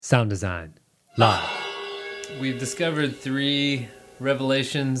Sound design. Live. We've discovered 3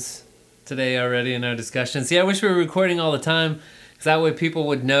 revelations today already in our discussions. See, I wish we were recording all the time, because that way people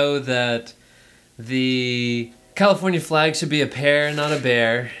would know that the California flag should be a pear, not a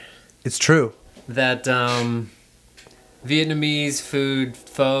bear. It's true. That Vietnamese food,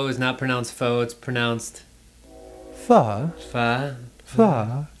 pho, is not pronounced pho, it's pronounced Pho. pho.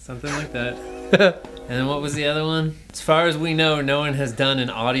 Pho. Something like that. And then what was the other one? As far as we know, no one has done an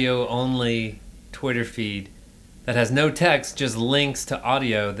audio-only Twitter feed that has no text, just links to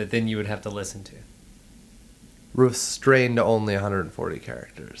audio that then you would have to listen to. Restrained to only 140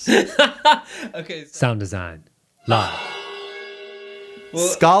 characters. Okay, Sound design. Live. well,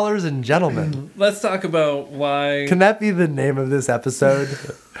 Scholars and gentlemen. let's talk about why... Can that be the name of this episode?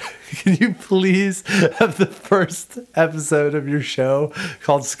 Can you please have the first episode of your show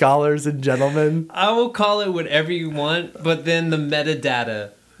called Scholars and Gentlemen? I will call it whatever you want, but then the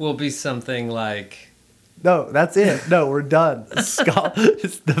metadata will be something like... No, that's it. No, we're done. It's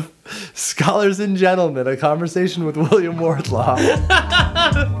the Scholars and Gentlemen, a conversation with William Wardlaw.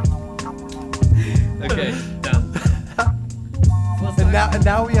 Okay, done. And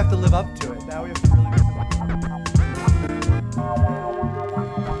now we have to live up to it. Now we have to really...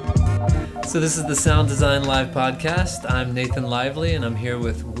 So this is the Sound Design Live podcast. I'm Nathan Lively, and I'm here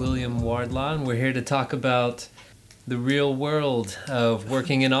with William Wardlaw, and we're here to talk about the real world of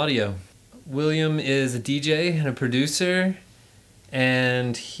working in audio. William is a DJ and a producer,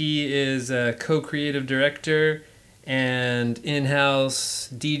 and he is a co-creative director and in-house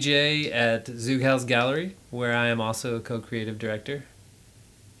DJ at Zughaus Gallery, where I am also a co-creative director.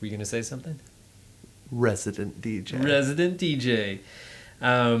 Were you going to say something? Resident DJ. Resident DJ.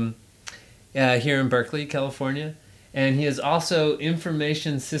 Here in Berkeley, California. And he is also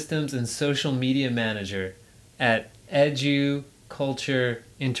Information Systems and Social Media Manager at Edu Culture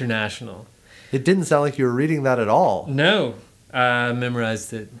International. It didn't sound like you were reading that at all. No, I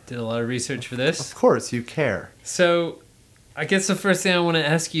memorized it. Did a lot of research for this. Of course, you care. So I guess the first thing I want to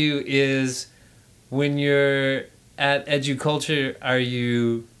ask you is, when you're at Edu Culture, are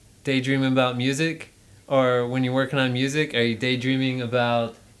you daydreaming about music? Or when you're working on music, are you daydreaming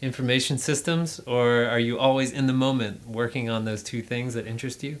about information systems, or are you always in the moment working on those two things that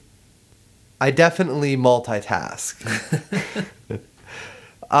interest you? I definitely multitask.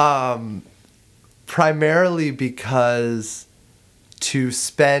 Primarily because to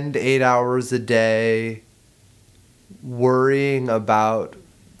spend 8 hours a day worrying about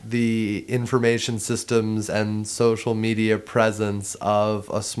the information systems and social media presence of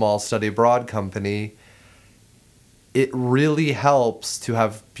a small study abroad company, it really helps to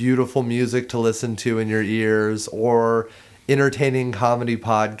have beautiful music to listen to in your ears or entertaining comedy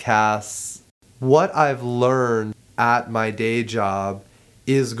podcasts. What I've learned at my day job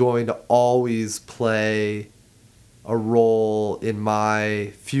is going to always play a role in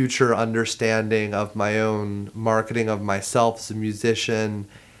my future understanding of my own marketing of myself as a musician.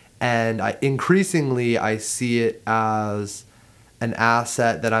 And increasingly I see it as an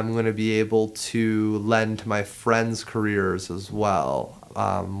asset that I'm going to be able to lend to my friends' careers as well.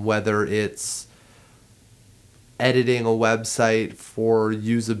 Whether it's editing a website for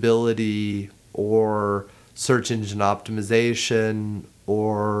usability or search engine optimization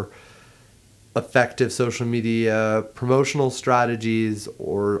or effective social media promotional strategies,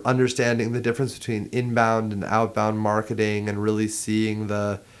 or understanding the difference between inbound and outbound marketing and really seeing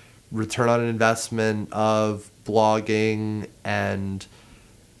the return on investment of blogging and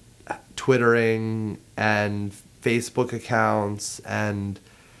Twittering and Facebook accounts and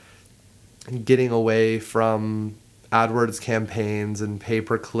getting away from AdWords campaigns and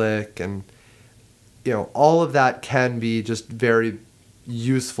pay-per-click, and all of that can be just very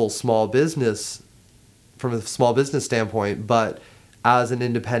useful small business from a small business standpoint. But as an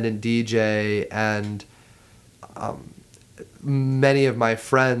independent DJ and many of my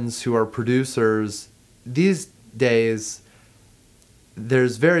friends who are producers, these days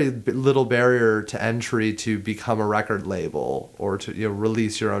there's very little barrier to entry to become a record label or to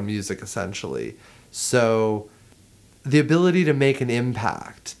release your own music essentially. So the ability to make an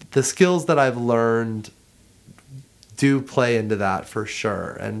impact, the skills that I've learned do play into that for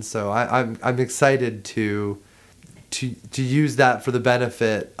sure. And so I'm excited to use that for the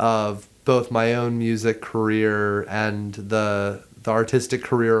benefit of both my own music career and the artistic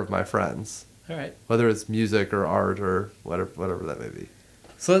career of my friends. All right. Whether it's music or art or whatever that may be.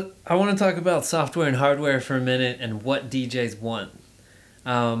 So I want to talk about software and hardware for a minute and what DJs want.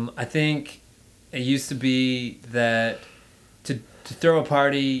 I think it used to be that to throw a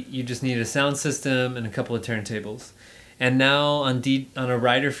party, you just needed a sound system and a couple of turntables. And now on a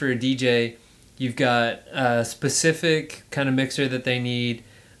rider for a DJ, you've got a specific kind of mixer that they need,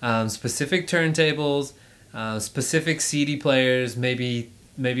 specific turntables, specific CD players, maybe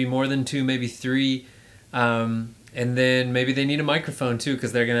more than 2, maybe 3, and then maybe they need a microphone too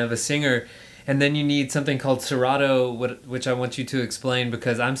because they're gonna have a singer. And then you need something called Serato, which I want you to explain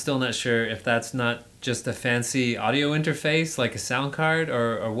because I'm still not sure if that's not just a fancy audio interface like a sound card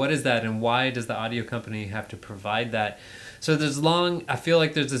or what is that, and why does the audio company have to provide that? So I feel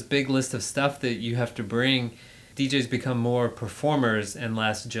like there's this big list of stuff that you have to bring. DJs become more performers and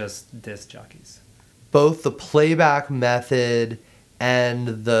less just disc jockeys. Both the playback method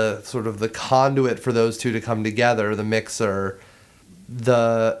and the sort of the conduit for those two to come together, the mixer,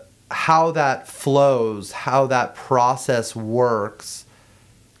 how that flows, how that process works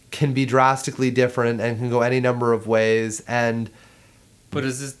can be drastically different and can go any number of ways. But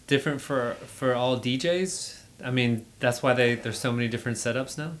is this different for all DJs? I mean, that's why there's so many different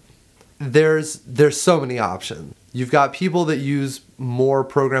setups now? There's so many options. You've got people that use more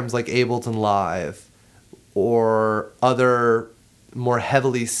programs like Ableton Live or other more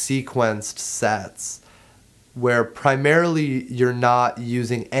heavily sequenced sets where primarily you're not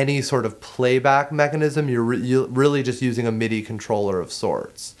using any sort of playback mechanism. You're really just using a MIDI controller of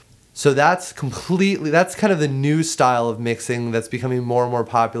sorts. So that's kind of the new style of mixing that's becoming more and more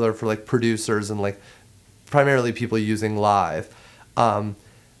popular for like producers and like primarily people using live.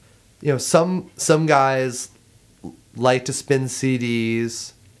 Some guys like to spin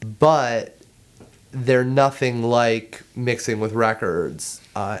CDs, but they're nothing like mixing with records.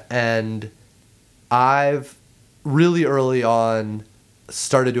 And I've really early on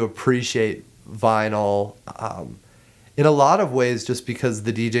started to appreciate vinyl in a lot of ways just because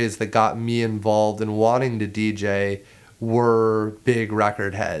the DJs that got me involved in wanting to DJ were big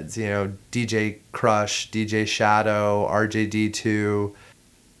record heads, DJ Crush, DJ Shadow, RJD2.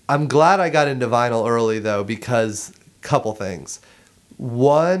 I'm glad I got into vinyl early though because couple things.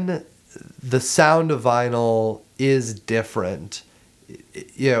 One, the sound of vinyl is different.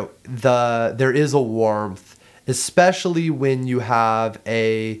 There is a warmth, especially when you have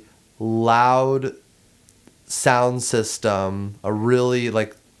a loud sound system, a really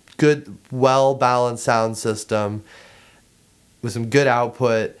like good, well-balanced sound system with some good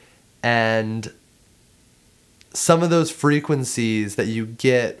output, and some of those frequencies that you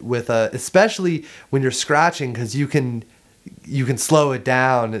get with especially when you're scratching, because you can slow it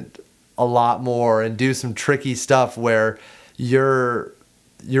down a lot more and do some tricky stuff where you're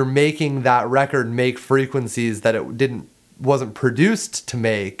making that record make frequencies that it wasn't produced to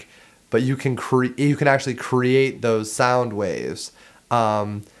make, but you can actually create those sound waves.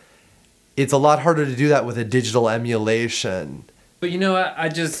 It's a lot harder to do that with a digital emulation. But I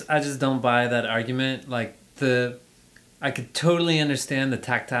just don't buy that argument. Like I could totally understand the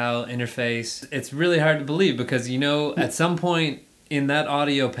tactile interface. It's really hard to believe because at some point in that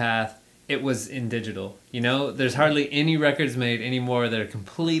audio path, it was in digital. There's hardly any records made anymore that are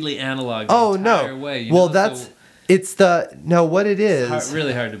completely analog the entire way. What it is. It's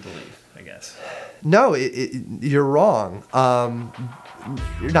really hard to believe, I guess. No, you're wrong.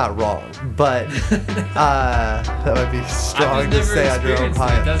 You're not wrong, but that would be strong to say on your own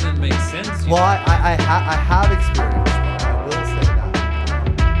podcast. It doesn't make sense. Well, I have experienced it. I will say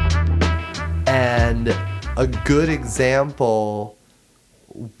that. And a good example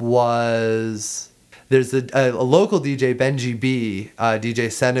was there's a local DJ, Benji B, DJ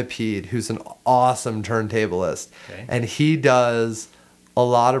Centipede, who's an awesome turntablist. Okay. And he does a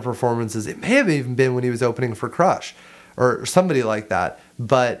lot of performances. It may have even been when he was opening for Crush or somebody like that.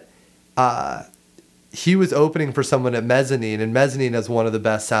 But he was opening for someone at Mezzanine, and Mezzanine has one of the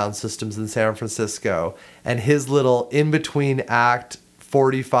best sound systems in San Francisco. And his little in-between act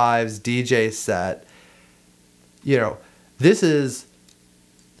 45s DJ set, this is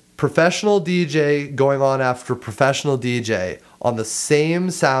professional DJ going on after professional DJ on the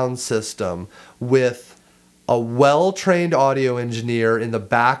same sound system with a well-trained audio engineer in the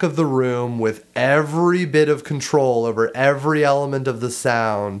back of the room with every bit of control over every element of the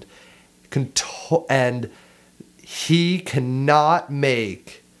sound. And he cannot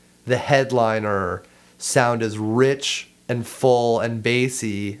make the headliner sound as rich and full and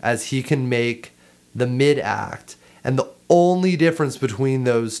bassy as he can make the mid-act. And the only difference between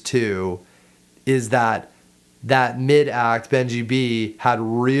those two is that mid-act, Benji B, had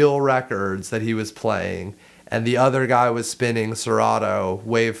real records that he was playing, and the other guy was spinning Serato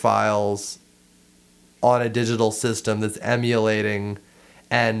wave files on a digital system that's emulating,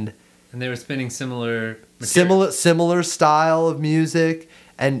 and they were spinning similar material. similar style of music.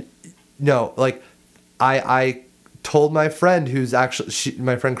 And I told my friend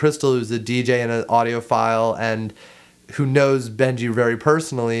my friend Crystal, who's a DJ and an audiophile and who knows Benji very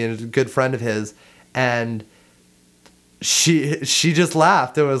personally and is a good friend of his, and she just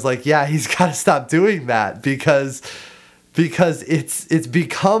laughed and was like, yeah, he's got to stop doing that because it's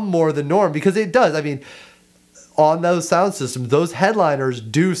become more the norm, because it does. I mean, on those sound systems, those headliners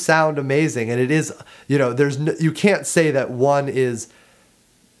do sound amazing, and it is, you can't say that one is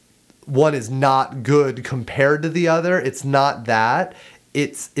not good compared to the other. It's not that.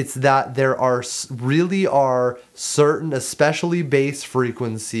 It's that there are certain, especially bass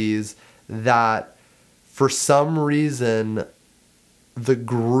frequencies, that for some reason the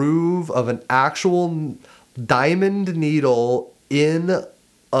groove of an actual diamond needle in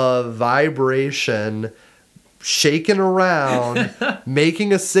a vibration shaking around,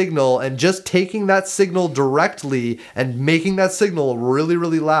 making a signal, and just taking that signal directly and making that signal really,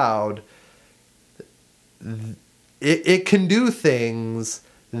 really loud, it can do things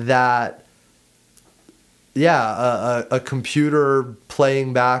that, a computer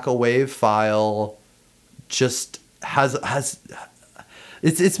playing back a wave file just has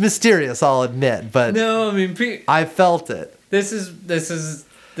it's mysterious, I'll admit, but no, I mean, I felt it. This is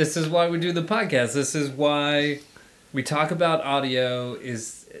why we do the podcast. This is why we talk about audio,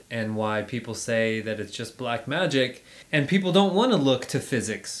 and why people say that it's just black magic, and people don't want to look to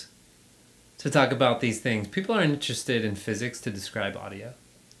physics to talk about these things. People aren't interested in physics to describe audio.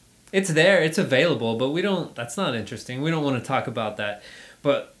 It's there, it's available, but that's not interesting. We don't want to talk about that.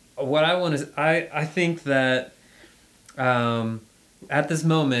 But what I want is, I think that at this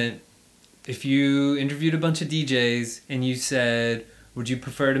moment, if you interviewed a bunch of DJs and you said, would you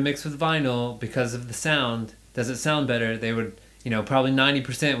prefer to mix with vinyl because of the sound? Does it sound better? They would, probably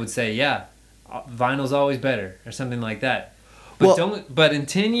 90% would say, yeah, vinyl's always better, or something like that. But but in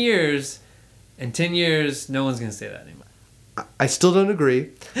 10 years, no one's going to say that anymore. I still don't agree,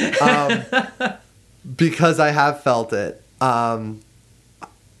 because I have felt it.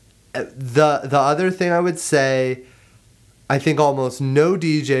 The other thing I would say, I think almost no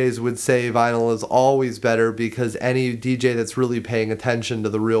DJs would say vinyl is always better, because any DJ that's really paying attention to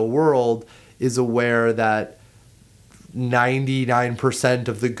the real world is aware that 99%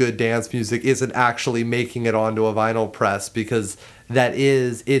 of the good dance music isn't actually making it onto a vinyl press, because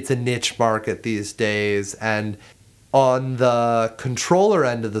it's a niche market these days. And on the controller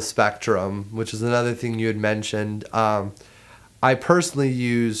end of the spectrum, which is another thing you had mentioned, I personally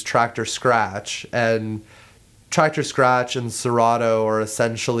use Traktor Scratch, and Traktor Scratch and Serato are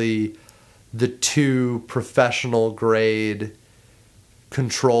essentially the two professional grade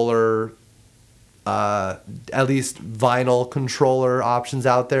controller, at least vinyl controller options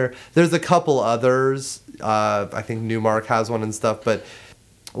out there. There's a couple others. I think Newmark has one and stuff, but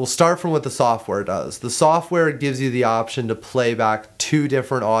we'll start from what the software does. The software gives you the option to play back two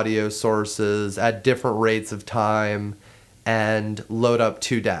different audio sources at different rates of time and load up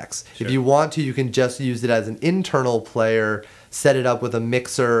two decks. Sure. If you want to, you can just use it as an internal player, set it up with a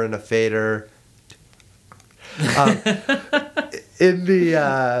mixer and a fader. In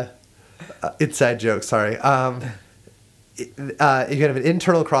the inside joke, sorry. You can have an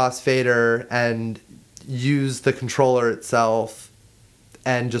internal crossfader and use the controller itself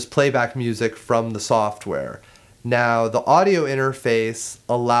and just play back music from the software. Now, the audio interface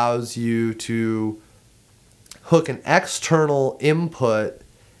allows you to hook an external input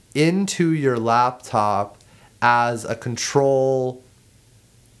into your laptop as a control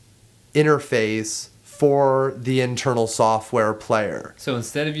interface for the internal software player. So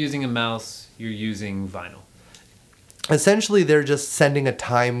instead of using a mouse, you're using vinyl. Essentially, they're just sending a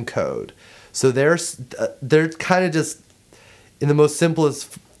time code. So they're kind of just, in the most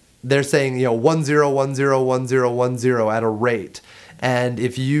simplest, they're saying 10101010 at a rate. And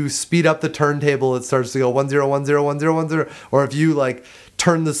if you speed up the turntable, it starts to go 10101010. Or if you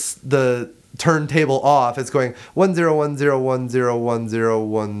turn the turntable off, it's going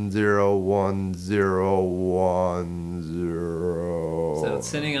 10101010101010. So it's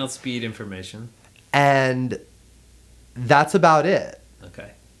sending out speed information. And that's about it.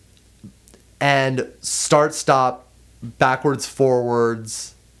 Okay. And start, stop, backwards,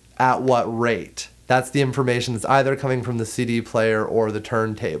 forwards, at what rate. That's the information that's either coming from the CD player or the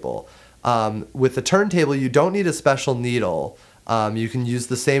turntable. With the turntable, you don't need a special needle. You can use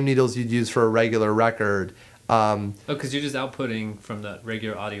the same needles you'd use for a regular record. Because you're just outputting from the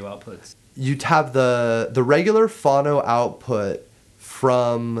regular audio outputs. You'd have the regular phono output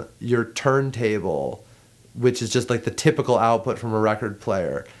from your turntable, which is just like the typical output from a record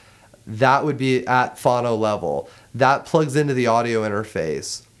player. That would be at phono level. That plugs into the audio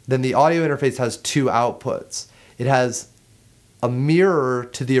interface. Then the audio interface has two outputs. it has a mirror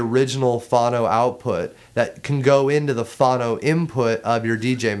to the original phono output that can go into the phono input of your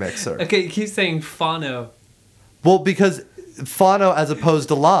DJ mixer. Okay, you keep saying phono. Well, because phono as opposed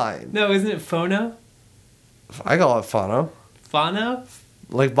to line. No, isn't it phono? I call it phono. Phono?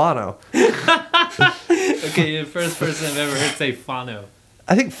 Like Bono. Okay, you're the first person I've ever heard say phono.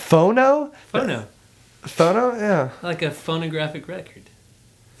 I think phono? Phono. Phono? Yeah. Like a phonographic record.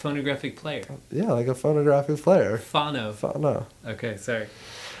 Phonographic player. Yeah, like a phonographic player. Phono. Phono. Okay, sorry.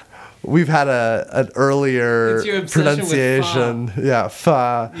 We've had an earlier It's your obsession with pronunciation. Yeah,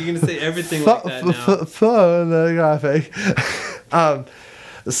 fa. You're going to say everything like that now. Phonographic.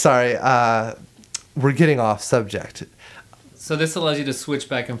 Sorry, we're getting off subject. So this allows you to switch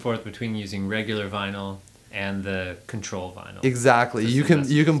back and forth between using regular vinyl and the control vinyl. Exactly. You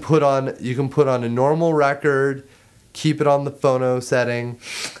can put on a normal record, keep it on the phono setting.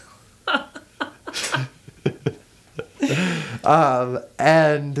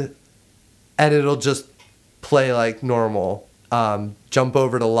 And it'll just play like normal. Jump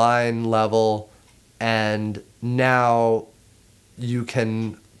over to line level, and now you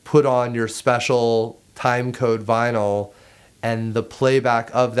can put on your special time code vinyl, and the playback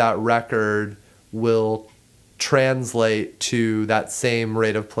of that record will translate to that same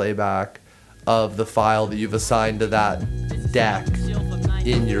rate of playback of the file that you've assigned to that deck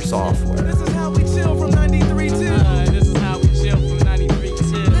in your software. This is how we chill from 93 too. This is how we chill from 93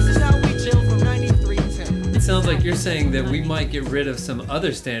 too. This is how we chill from 93 too. It sounds like you're saying that we might get rid of some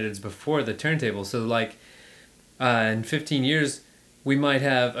other standards before the turntable. So like in 15 years, we might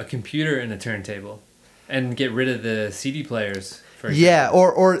have a computer and a turntable and get rid of the CD players. For example. Yeah,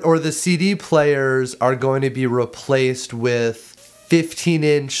 or the CD players are going to be replaced with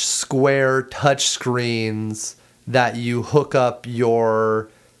 15-inch square touch screens that you hook up your,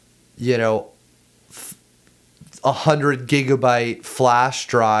 100 gigabyte flash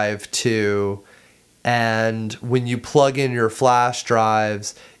drive to, and when you plug in your flash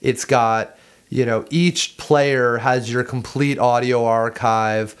drives, it's got, each player has your complete audio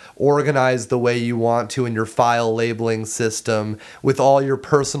archive organized the way you want to in your file labeling system, with all your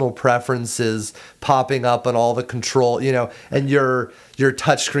personal preferences popping up on all the control, and your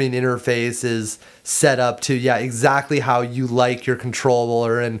touchscreen interface is set up to, exactly how you like your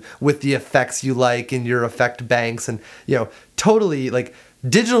controller, and with the effects you like in your effect banks, and, totally, like,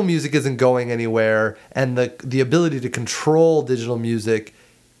 digital music isn't going anywhere, and the ability to control digital music,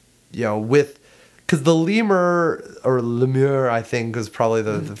 because the lemur, or lemur, I think, is probably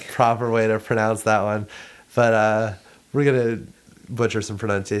the proper way to pronounce that one. But we're going to butcher some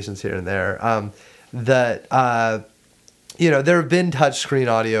pronunciations here and there. There have been touchscreen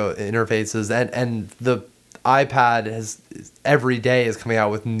audio interfaces, and the iPad every day is coming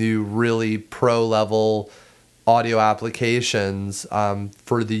out with new, really pro-level audio applications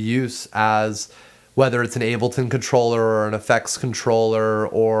for the use as, whether it's an Ableton controller or an effects controller,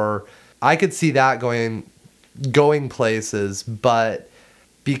 or I could see that going places, but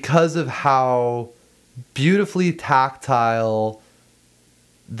because of how beautifully tactile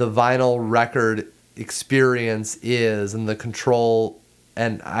the vinyl record experience is, and the control,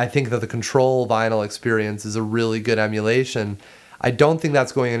 and I think that the control vinyl experience is a really good emulation, I don't think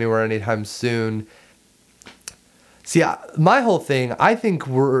that's going anywhere anytime soon. See, my whole thing, I think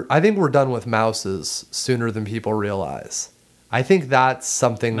we're done with mouses sooner than people realize. I think that's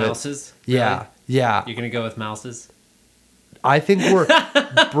something Mouses? Yeah, Really? yeah. You're going to go with mouses? I think we're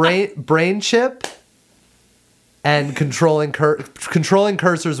brain chip and controlling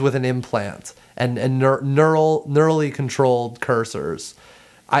cursors with an implant, and neurally controlled cursors.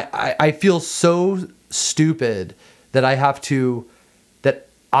 I feel so stupid that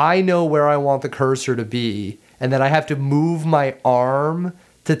I know where I want the cursor to be, and that I have to move my arm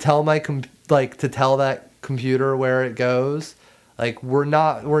to tell that computer where it goes. Like, we're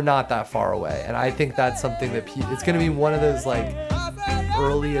not that far away, and I think that's something that it's going to be one of those, like,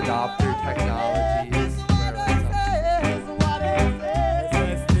 early adopter technologies.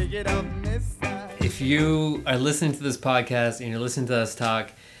 If you are listening to this podcast and you're listening to us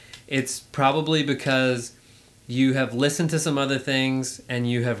talk, it's probably because you have listened to some other things and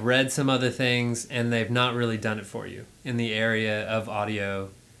you have read some other things, and they've not really done it for you in the area of audio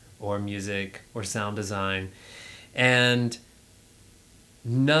or music or sound design. And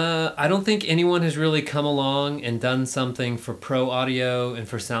no, I don't think anyone has really come along and done something for pro audio and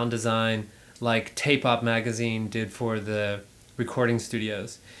for sound design like Tape Op Magazine did for the recording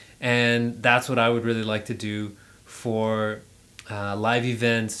studios. And that's what I would really like to do for live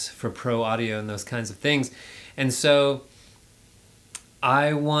events, for pro audio and those kinds of things. And so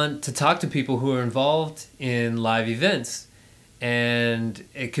I want to talk to people who are involved in live events, and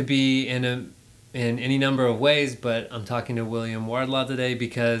it could be in any number of ways, but I'm talking to William Wardlaw today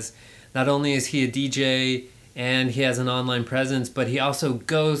because not only is he a DJ and he has an online presence, but he also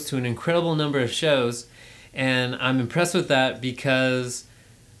goes to an incredible number of shows, and I'm impressed with that because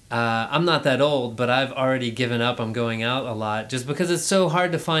I'm not that old, but I've already given up on going out a lot just because it's so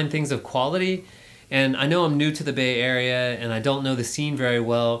hard to find things of quality. And I know I'm new to the Bay Area and I don't know the scene very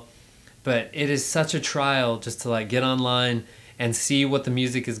well, but it is such a trial just to like get online and see what the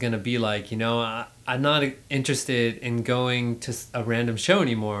music is going to be like. You know, I'm not interested in going to a random show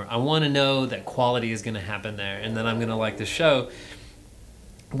anymore. I want to know that quality is going to happen there and that I'm going to like the show.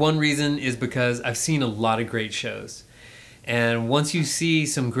 One reason is because I've seen a lot of great shows. And once you see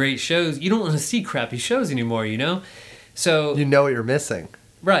some great shows, you don't want to see crappy shows anymore, you know? So You know what you're missing.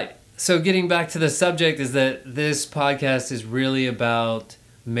 Right. So getting back to the subject is that this podcast is really about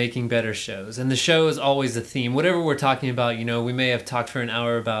making better shows. And the show is always a theme. Whatever we're talking about, you know, we may have talked for an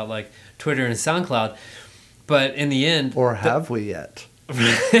hour about like Twitter and SoundCloud, but in the end... Or have we yet?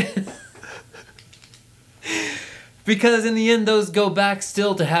 Because in the end, those go back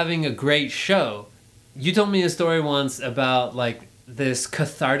still to having a great show. You told me a story once about like this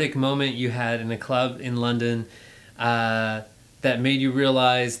cathartic moment you had in a club in London that made you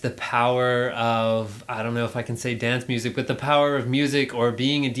realize the power of, I don't know if I can say dance music, but the power of music or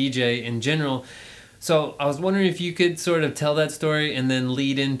being a DJ in general. So I was wondering if you could sort of tell that story and then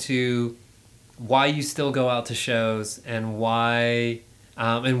lead into why you still go out to shows and why,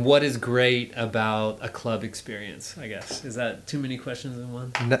 and what is great about a club experience, I guess. Is that too many questions in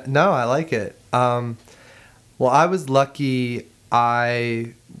one? No, I like it. Well, I was lucky.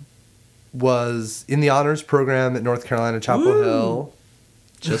 I was in the honors program at North Carolina Chapel Hill.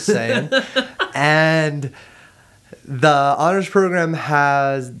 Just saying. And the honors program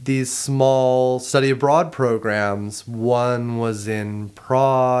has these small study abroad programs. One was in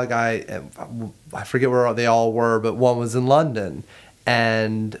Prague. I forget where they all were, but one was in London.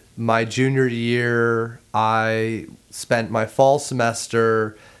 And my junior year, I spent my fall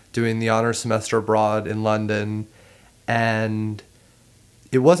semester doing the honors semester abroad in London. And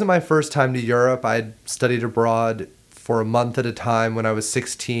it wasn't my first time to Europe. I'd studied abroad for a month at a time when I was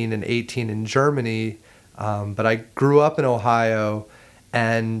 16 and 18 in Germany. But I grew up in Ohio,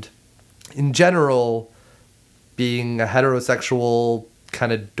 and in general, being a heterosexual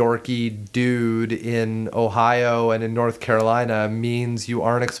kind of dorky dude in Ohio and in North Carolina means you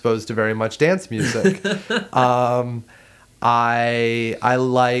aren't exposed to very much dance music. I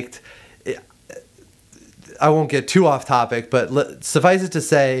liked... I won't get too off topic, but suffice it to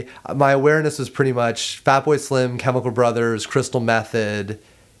say, my awareness was pretty much Fatboy Slim, Chemical Brothers, Crystal Method,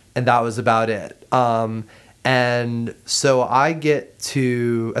 and that was about it. And so I get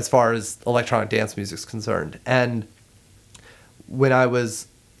to, as far as electronic dance music is concerned, and when I was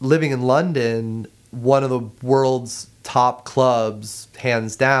living in London, one of the world's top clubs,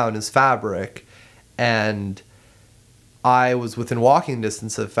 hands down, is Fabric, and I was within walking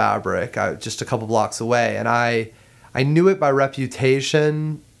distance of Fabric, just a couple blocks away, and I knew it by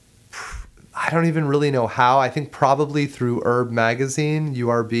reputation. I don't even really know how. I think probably through Herb Magazine,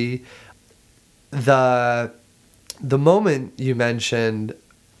 URB. The moment you mentioned,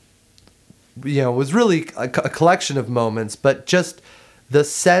 you know, was really a collection of moments, but just the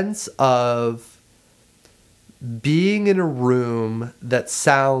sense of being in a room that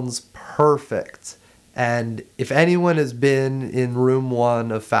sounds perfect. And if anyone has been in room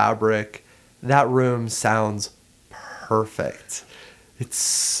 1 of Fabric, that room sounds perfect. It's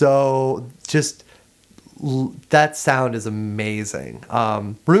so just, that sound is amazing.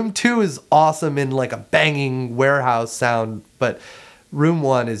 Room 2 is awesome in like a banging warehouse sound, but room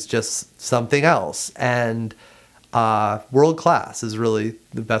 1 is just something else. And world class is really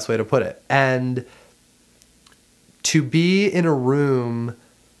the best way to put it. And to be in a room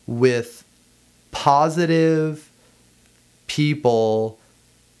with positive people,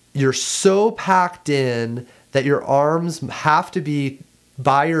 you're so packed in that your arms have to be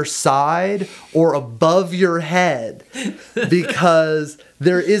by your side or above your head, because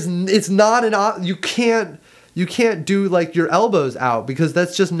it's not you can't do like your elbows out, because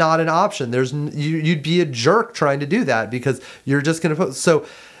that's just not an option. You'd be a jerk trying to do that, because you're just gonna put, so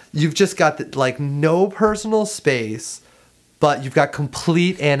you've just got like no personal space, but you've got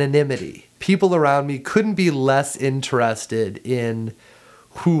complete anonymity. People around me couldn't be less interested in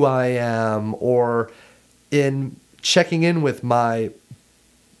who I am or in checking in with my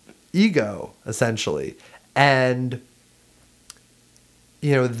ego, essentially. And,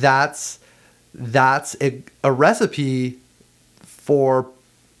 you know, that's a recipe for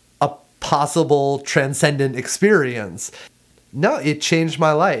a possible transcendent experience. No, it changed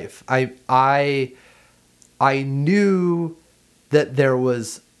my life. I knew that there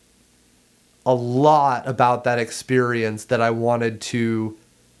was a lot about that experience that I wanted to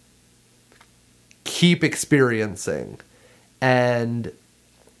keep experiencing. And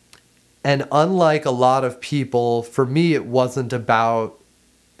unlike a lot of people, for me it wasn't a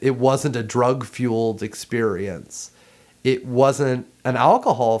drug-fueled experience. It wasn't an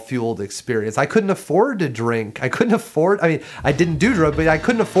alcohol-fueled experience. I couldn't afford to drink. I didn't do drugs, but I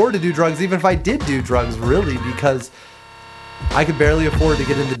couldn't afford to do drugs even if I did do drugs, really, because I could barely afford to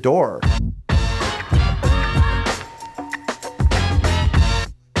get in the door.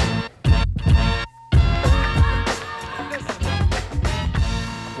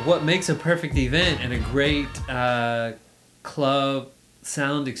 What makes a perfect event and a great club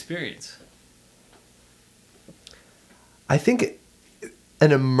sound experience? I think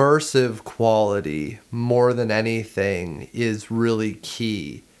an immersive quality, more than anything, is really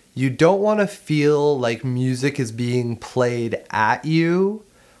key. You don't want to feel like music is being played at you,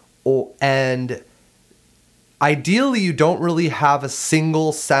 and ideally you don't really have a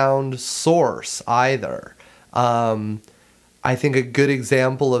single sound source either. I think a good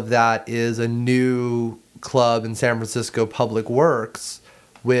example of that is a new club in San Francisco, Public Works,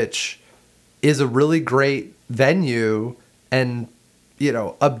 which is a really great venue and,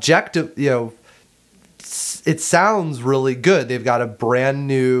 objective, it sounds really good. They've got a brand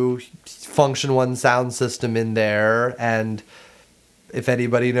new Function One sound system in there, and if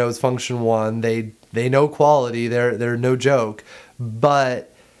anybody knows Function One, they know quality. They're no joke.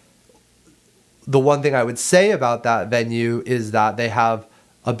 But the one thing I would say about that venue is that they have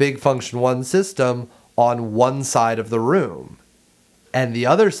a big Function One system on one side of the room. And the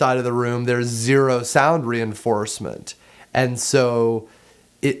other side of the room, there's zero sound reinforcement. And so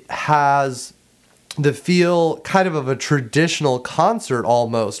it has the feel kind of a traditional concert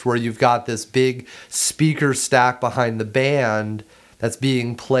almost, where you've got this big speaker stack behind the band that's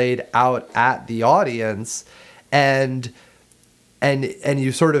being played out at the audience. And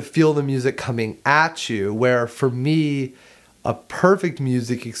you sort of feel the music coming at you, where for me, a perfect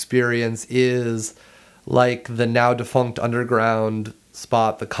music experience is like the now defunct underground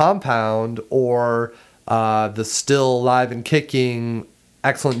spot, The Compound, or the still live and kicking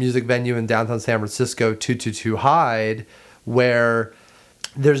excellent music venue in downtown San Francisco, 222 Hyde, where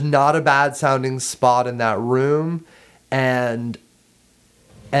there's not a bad sounding spot in that room, and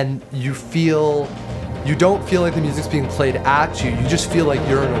you don't feel like the music's being played at you. You just feel like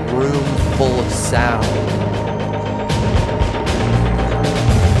you're in a room full of sound.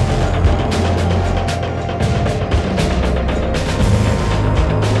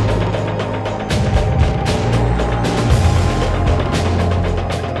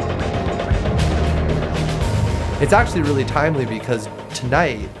 It's actually really timely because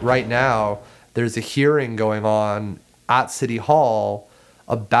tonight, right now, there's a hearing going on at City Hall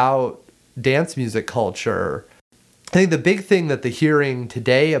about dance music culture. I think the big thing that the hearing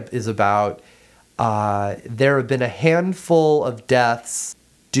today is about, there have been a handful of deaths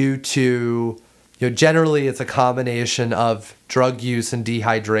due to, generally it's a combination of drug use and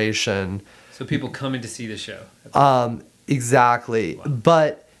dehydration. So people coming to see the show. Exactly. Wow.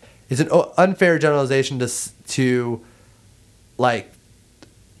 But it's an unfair generalization to like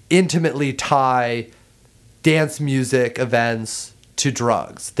intimately tie dance music events to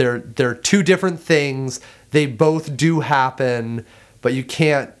drugs. They're two different things. They both do happen, but you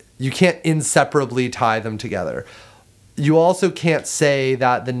can't inseparably tie them together. You also can't say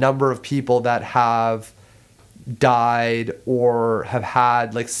that the number of people that have died or have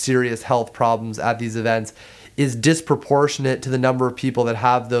had like serious health problems at these events is disproportionate to the number of people that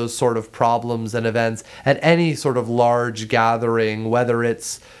have those sort of problems and events at any sort of large gathering, whether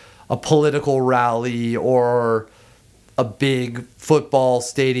it's a political rally or a big football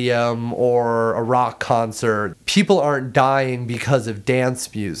stadium or a rock concert. People aren't dying because of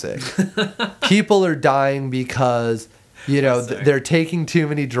dance music. People are dying because, they're taking too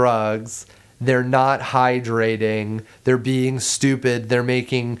many drugs. They're not hydrating. They're being stupid. They're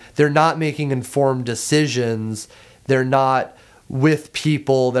not making informed decisions. They're not with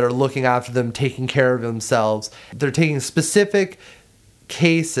people that are looking after them, taking care of themselves. They're taking specific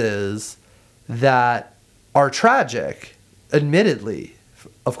cases that are tragic, admittedly,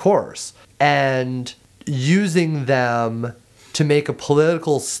 of course, and using them to make a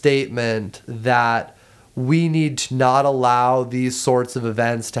political statement that we need to not allow these sorts of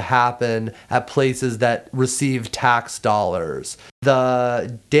events to happen at places that receive tax dollars.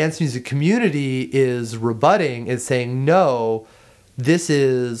 The dance music community is saying, no, this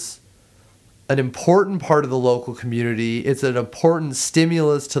is an important part of the local community. It's an important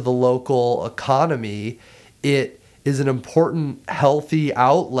stimulus to the local economy. It is an important, healthy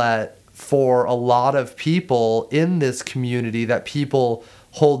outlet for a lot of people in this community that people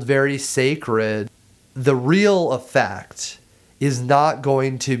hold very sacred. The real effect is not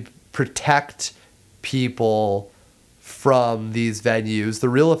going to protect people from these venues. The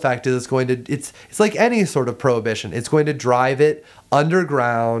real effect is it's like any sort of prohibition. It's going to drive it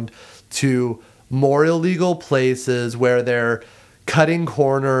underground to more illegal places where they're cutting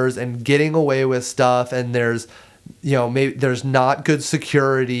corners and getting away with stuff, and there's, you know, maybe there's not good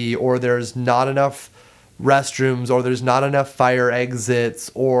security, or there's not enough restrooms, or there's not enough fire exits,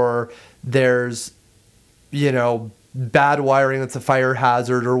 or there's, you know, bad wiring that's a fire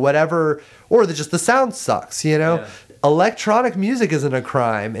hazard or whatever, or just the sound sucks, you know? Yeah. Electronic music isn't a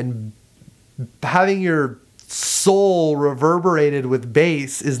crime, and having your soul reverberated with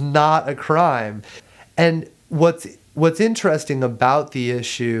bass is not a crime. And what's interesting about the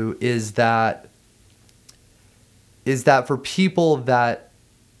issue is that for people that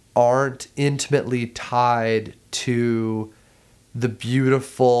aren't intimately tied to the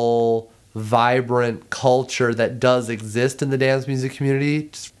beautiful, vibrant culture that does exist in the dance music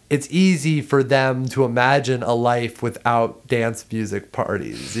community, it's easy for them to imagine a life without dance music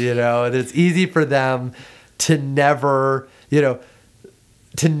parties, you know, and it's easy for them to never, you know,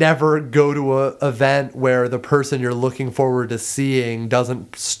 to never go to a event where the person you're looking forward to seeing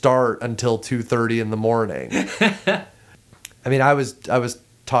doesn't start until 2:30 in the morning. I mean, I was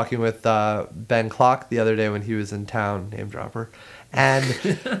talking with Ben Klock the other day when he was in town, name dropper. And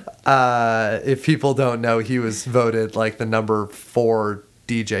if people don't know, he was voted like the number 4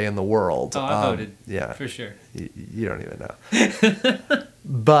 DJ in the world. Oh, I voted. Yeah. For sure. You don't even know.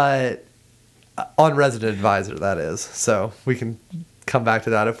 But on Resident Advisor, that is. So we can come back to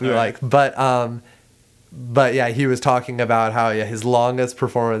that if we All like. right. But yeah, he was talking about how his longest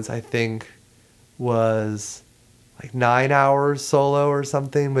performance, I think, was like 9 hours solo or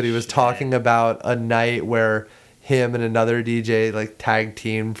something. But he was talking about a night where him and another DJ like tag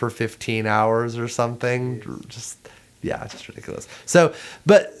team for 15 hours or something. Just ridiculous. So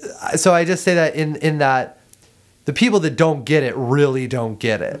I just say that in that the people that don't get it really don't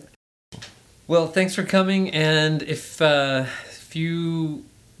get it. Well, thanks for coming. And if you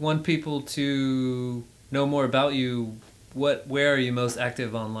want people to know more about you, where are you most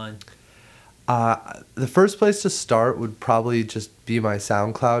active online? The first place to start would probably just be my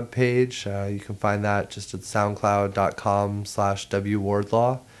SoundCloud page. You can find that just at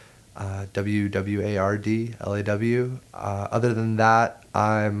soundcloud.com/WWardlaw, WWARDLAW. Other than that,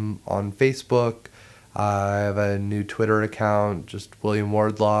 I'm on Facebook. I have a new Twitter account, just William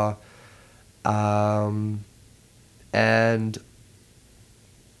Wardlaw. And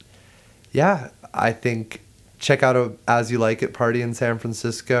yeah, I think check out As You Like It party in San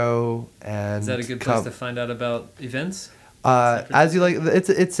Francisco. And is that a good place to find out about events? As You Like,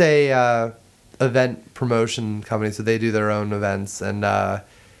 it's a event promotion company, so they do their own events, and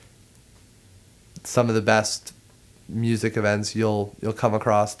some of the best music events you'll come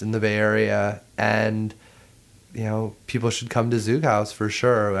across in the Bay Area. And you know, people should come to Zug House for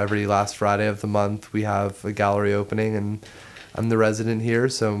sure. Every last Friday of the month we have a gallery opening, and I'm the resident here,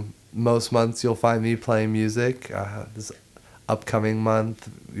 so most months you'll find me playing music. This upcoming month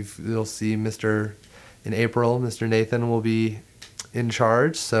you'll see in April, Mr. Nathan will be in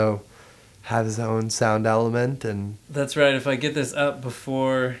charge, so have his own sound element. And that's right. If I get this up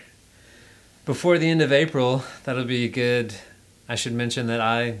before the end of April, that'll be good. I should mention that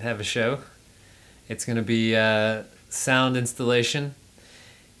I have a show. It's going to be sound installation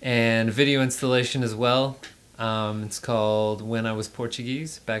and video installation as well. It's called When I Was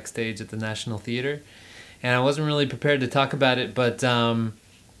Portuguese, backstage at the National Theater. And I wasn't really prepared to talk about it, but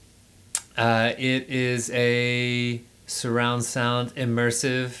it is a surround sound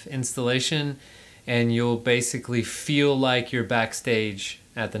immersive installation, and you'll basically feel like you're backstage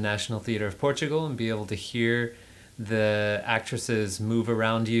at the National Theater of Portugal and be able to hear the actresses move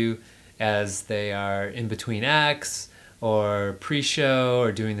around you as they are in between acts or pre-show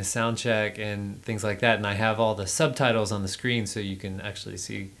or doing the sound check and things like that. And I have all the subtitles on the screen so you can actually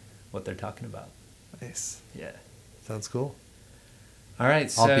see what they're talking about. nice. Yeah. Sounds cool. All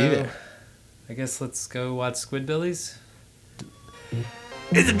right, so I'll be there. I guess let's go watch Squidbillies.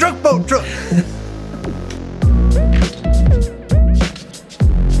 It's a drunk boat truck.